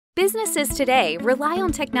Businesses today rely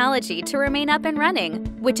on technology to remain up and running,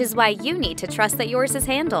 which is why you need to trust that yours is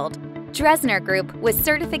handled. Dresner Group, with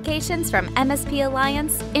certifications from MSP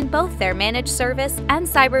Alliance in both their managed service and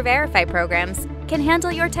Cyber Verify programs, can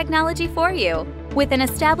handle your technology for you. With an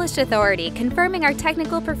established authority confirming our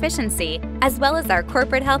technical proficiency, as well as our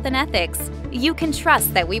corporate health and ethics, you can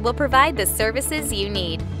trust that we will provide the services you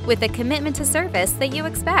need with a commitment to service that you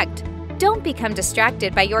expect. Don't become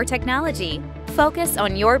distracted by your technology. Focus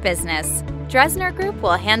on your business. Dresner Group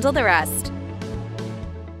will handle the rest.